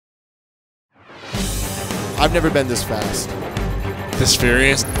I've never been this fast. This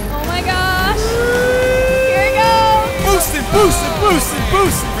furious. Oh my gosh. Here we go. Boosting, boosting, boosting,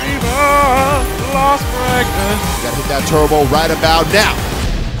 boosting. Viva Las Vegas. You gotta hit that turbo right about now.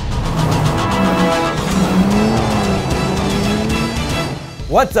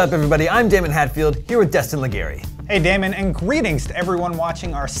 What's up, everybody? I'm Damon Hatfield, here with Destin Legary. Hey Damon, and greetings to everyone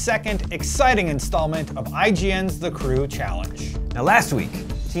watching our second exciting installment of IGN's The Crew Challenge. Now last week,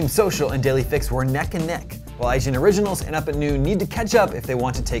 Team Social and Daily Fix were neck and neck, while IGN Originals and Up at Noon need to catch up if they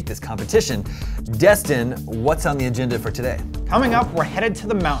want to take this competition. Destin, what's on the agenda for today? Coming up, we're headed to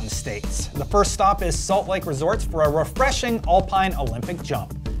the Mountain States. The first stop is Salt Lake Resorts for a refreshing alpine Olympic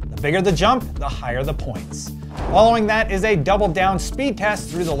jump. The bigger the jump, the higher the points. Following that is a double down speed test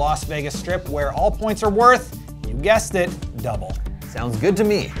through the Las Vegas Strip where all points are worth, you guessed it, double. Sounds good to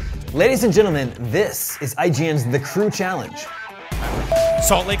me. Ladies and gentlemen, this is IGN's The Crew Challenge.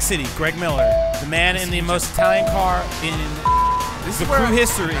 Salt Lake City, Greg Miller, the man in the most Italian car in the crew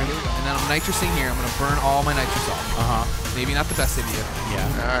history. And then I'm nitrosing here. I'm gonna burn all my nitrous off. Maybe not the best idea.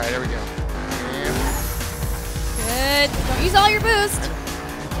 Yeah. All right, there we go. Good. Don't use all your boost.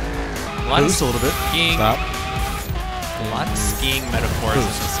 Boost a little bit. Skiing. Stop. A lot of skiing metaphors in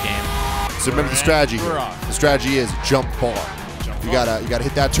this game. So remember the strategy here. The strategy is jump bar. You gotta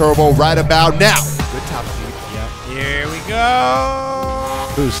hit that turbo right about now. Good top speed. Yep. Here we go.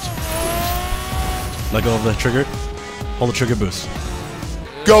 Boost. Let go of the trigger. Hold the trigger, boost.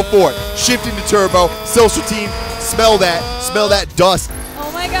 Go for it. Shifting to turbo. Social team, smell that dust.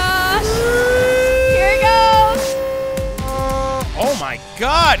 Oh my gosh. Here it goes. Oh my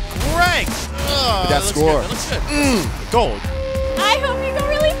God, Greg. That score. That looks good. Gold. I hope you go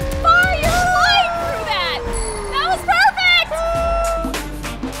really far. You're flying through that. That was perfect.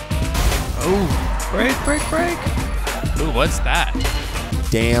 Oh, break. Ooh, what's that?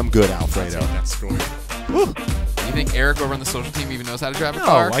 Damn good, Alfredo. That score. You think Eric over on the social team even knows how to drive a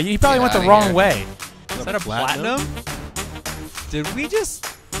car? No, he probably Get went the outta wrong here. way. Is that a platinum? Did we just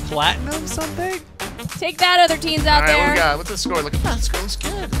platinum something? Take that, other teens out there. All right, what we got? What's the score? Look at that score. Looks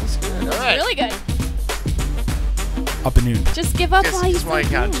good. Looks good. All right. Really good. Up and noon. Just give up while you That's why you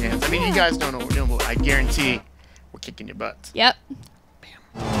still got a can. chance. I mean, you guys don't know what we're doing, but I guarantee we're kicking your butts. Yep.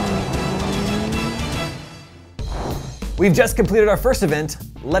 We've just completed our first event.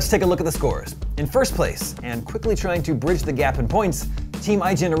 Let's take a look at the scores. In first place, and quickly trying to bridge the gap in points, Team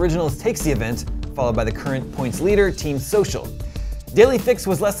IGN Originals takes the event, followed by the current points leader, Team Social. Daily Fix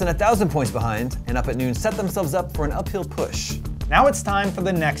was less than 1,000 points behind, and Up at Noon set themselves up for an uphill push. Now it's time for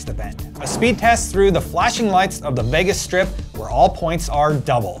the next event, a speed test through the flashing lights of the Vegas Strip where all points are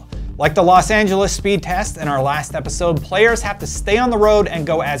double. Like the Los Angeles speed test in our last episode, players have to stay on the road and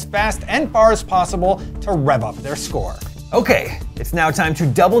go as fast and far as possible to rev up their score. Okay, it's now time to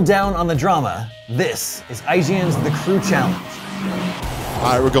double down on the drama. This is IGN's The Crew Challenge.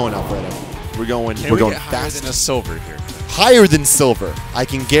 All right, we're going, Alfredo. We're going Higher than a silver here. Higher than silver. I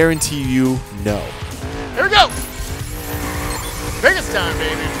can guarantee you no. Here we go. Vegas time,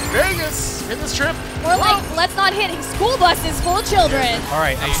 baby. Vegas. Hit this trip. More like, let's not hit school buses full of children. All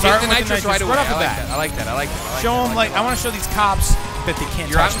right, Now I'm you starting get with the the nitrous right away. off the I like bat. that. I like that. I like that. Show them, like, I want to show these cops that they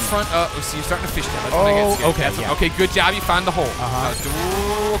can't You're out touch in me. front. So you're starting to fish down. That's Oh, what I guess. okay, yeah. Okay, good job. You found the hole.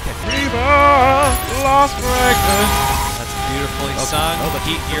 Okay. Viva Las Vegas. That's beautifully sung.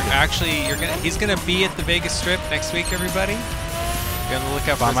 He's gonna be at the Vegas Strip next week, everybody. Be on the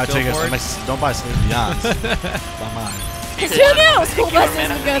lookout for Buy my his tickets. billboards. Don't buy Sleepy Beyonds. Buy mine. Because who knew school buses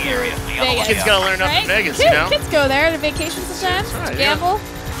would go through Vegas? Kids gotta learn up Right? in Vegas, you know? Kids go there to vacation sometimes, right, to yeah. gamble.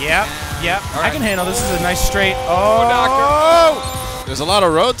 Yep. I can handle this. This is a nice straight. Oh, doctor. There's a lot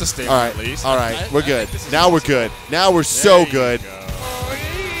of road to stay All right, all right, we're good. Now we're good. Now we're so good.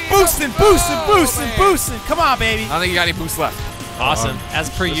 Boosting. Come on, baby. I don't think you got any boost left. Awesome. As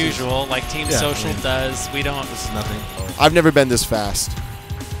per usual, like Team Social does, we don't. This is nothing. I've never been this fast.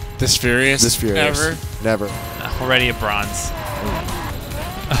 This furious. This furious. Never. Already a bronze.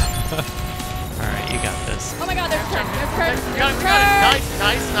 All right, you got this. Oh my god, there's turn. There's turn. You got it.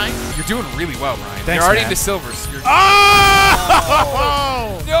 Nice. You're doing really well, Brian. Thanks, you're already man. into silvers. You're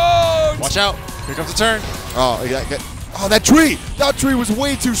Oh! no! Watch out. Here comes the turn. Oh, that tree! That tree was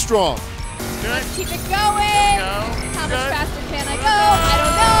way too strong. Let's keep it going. How much faster can I go? I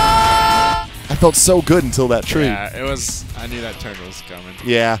don't know. I felt so good until that tree. Yeah, it was. I knew that turn was coming.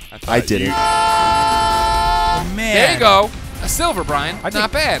 Yeah, I did it. Oh, man. There you go. A silver, Brian.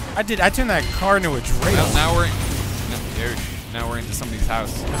 Not bad. I turned that car into a Drake. Well, now we're into somebody's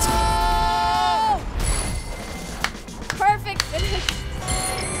house. Oh! Perfect finish.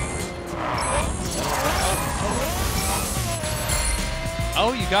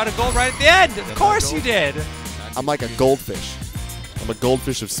 Oh, you got a goal right at the end. Of course you did. I'm like a goldfish. I'm a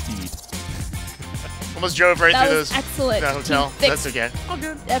goldfish of speed. Almost drove right That through was excellent. that hotel. Team That's Fix okay. Oh,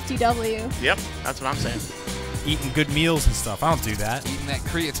 good. FTW. Yep, that's what I'm saying. Eating good meals and stuff. I don't do that. Eating that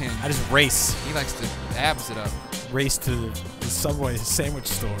creatine. I just race. He likes to abs it up. Race to the Subway sandwich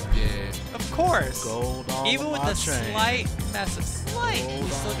store. Yeah. Of course. Gold on Even with my a train. slight mess, you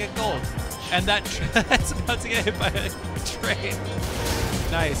still get gold. And that's about to get hit by a train.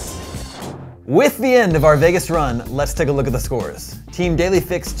 Nice. With the end of our Vegas run, let's take a look at the scores. Team Daily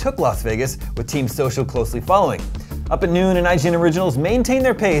Fix took Las Vegas, with Team Social closely following. Up at Noon and IGN Originals maintained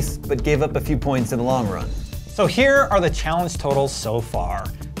their pace, but gave up a few points in the long run. So here are the challenge totals so far.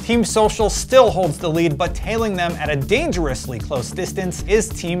 Team Social still holds the lead, but tailing them at a dangerously close distance is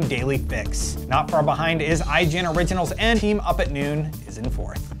Team Daily Fix. Not far behind is IGN Originals, and Team Up at Noon is in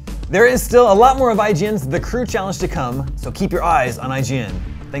fourth. There is still a lot more of IGN's The Crew Challenge to come, so keep your eyes on IGN.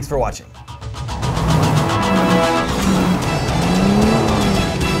 Thanks for watching.